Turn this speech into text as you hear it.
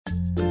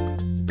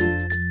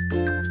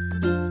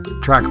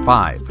Track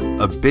 5,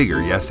 a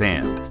bigger yes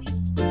and.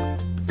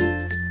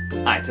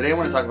 Hi, today I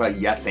want to talk about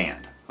yes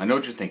and. I know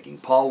what you're thinking.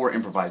 Paul, we're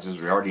improvisers.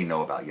 We already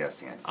know about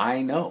yes and.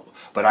 I know,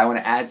 but I want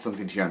to add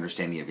something to your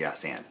understanding of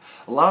yes and.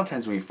 A lot of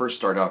times when we first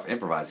start off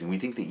improvising, we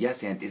think that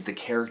yes and is the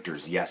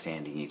characters yes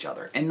anding each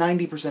other. And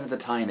 90% of the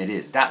time it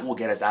is. That will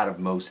get us out of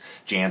most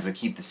jams and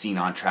keep the scene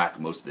on track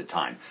most of the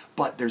time.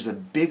 But there's a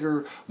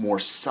bigger, more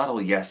subtle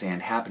yes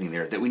and happening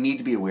there that we need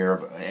to be aware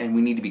of and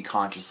we need to be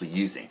consciously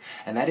using.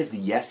 And that is the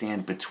yes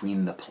and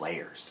between the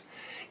players.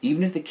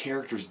 Even if the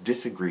characters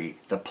disagree,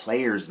 the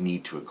players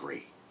need to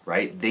agree.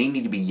 Right? They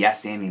need to be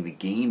yes-anding the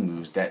game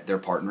moves that their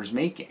partner's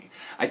making.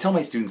 I tell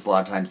my students a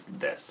lot of times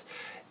this.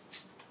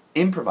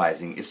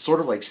 Improvising is sort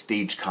of like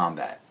stage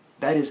combat.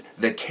 That is,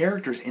 the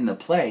characters in the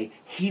play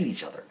hate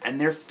each other, and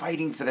they're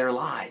fighting for their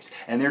lives,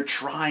 and they're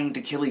trying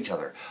to kill each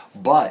other.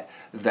 But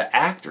the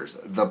actors,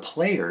 the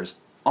players,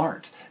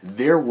 aren't.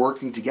 They're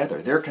working together.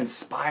 They're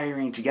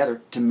conspiring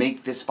together to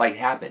make this fight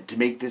happen, to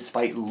make this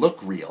fight look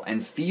real,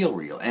 and feel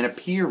real, and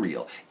appear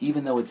real,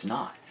 even though it's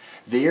not.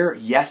 They're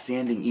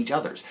yes-anding each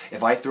other's.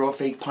 If I throw a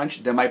fake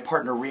punch, then my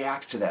partner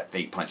reacts to that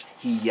fake punch.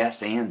 He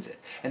yes-ands it.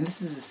 And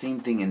this is the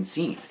same thing in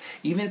scenes.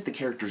 Even if the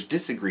characters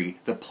disagree,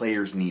 the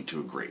players need to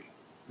agree.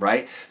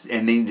 Right?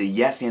 And they need to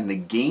yes-and the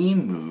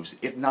game moves,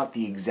 if not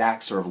the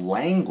exact sort of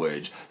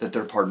language that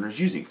their partner's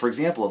using. For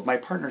example, if my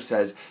partner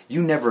says,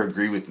 "You never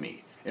agree with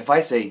me," if I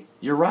say,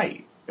 "You're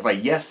right," if I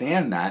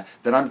yes-and that,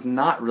 then I'm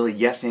not really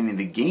yes-anding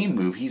the game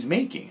move he's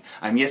making.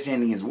 I'm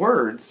yes-anding his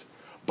words,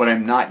 but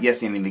I'm not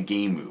yes-anding the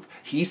game move.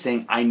 He's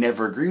saying, "I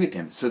never agree with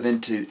him." So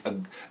then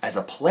as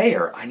a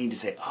player, I need to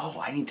say,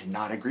 "Oh, I need to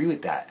not agree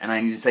with that." And I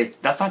need to say,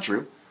 "That's not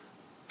true.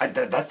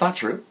 That's not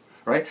true."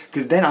 Right?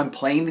 Because then I'm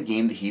playing the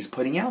game that he's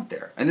putting out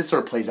there. And this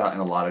sort of plays out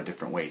in a lot of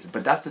different ways.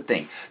 But that's the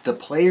thing. The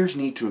players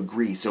need to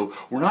agree. So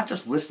we're not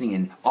just listening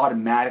and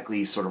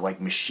automatically sort of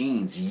like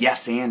machines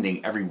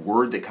yes-anding every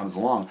word that comes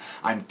along.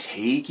 I'm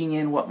taking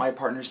in what my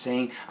partner's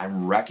saying.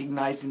 I'm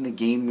recognizing the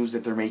game moves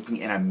that they're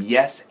making. And I'm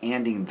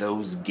yes-anding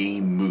those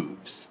game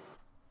moves.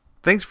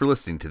 Thanks for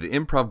listening to the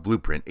Improv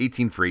Blueprint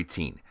 18 for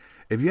 18.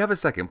 If you have a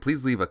second,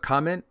 please leave a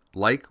comment,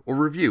 like, or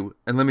review,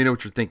 and let me know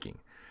what you're thinking.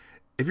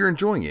 If you're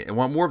enjoying it and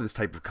want more of this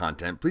type of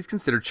content, please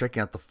consider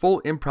checking out the full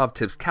Improv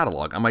Tips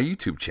catalog on my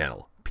YouTube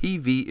channel,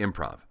 PV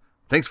Improv.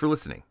 Thanks for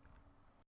listening.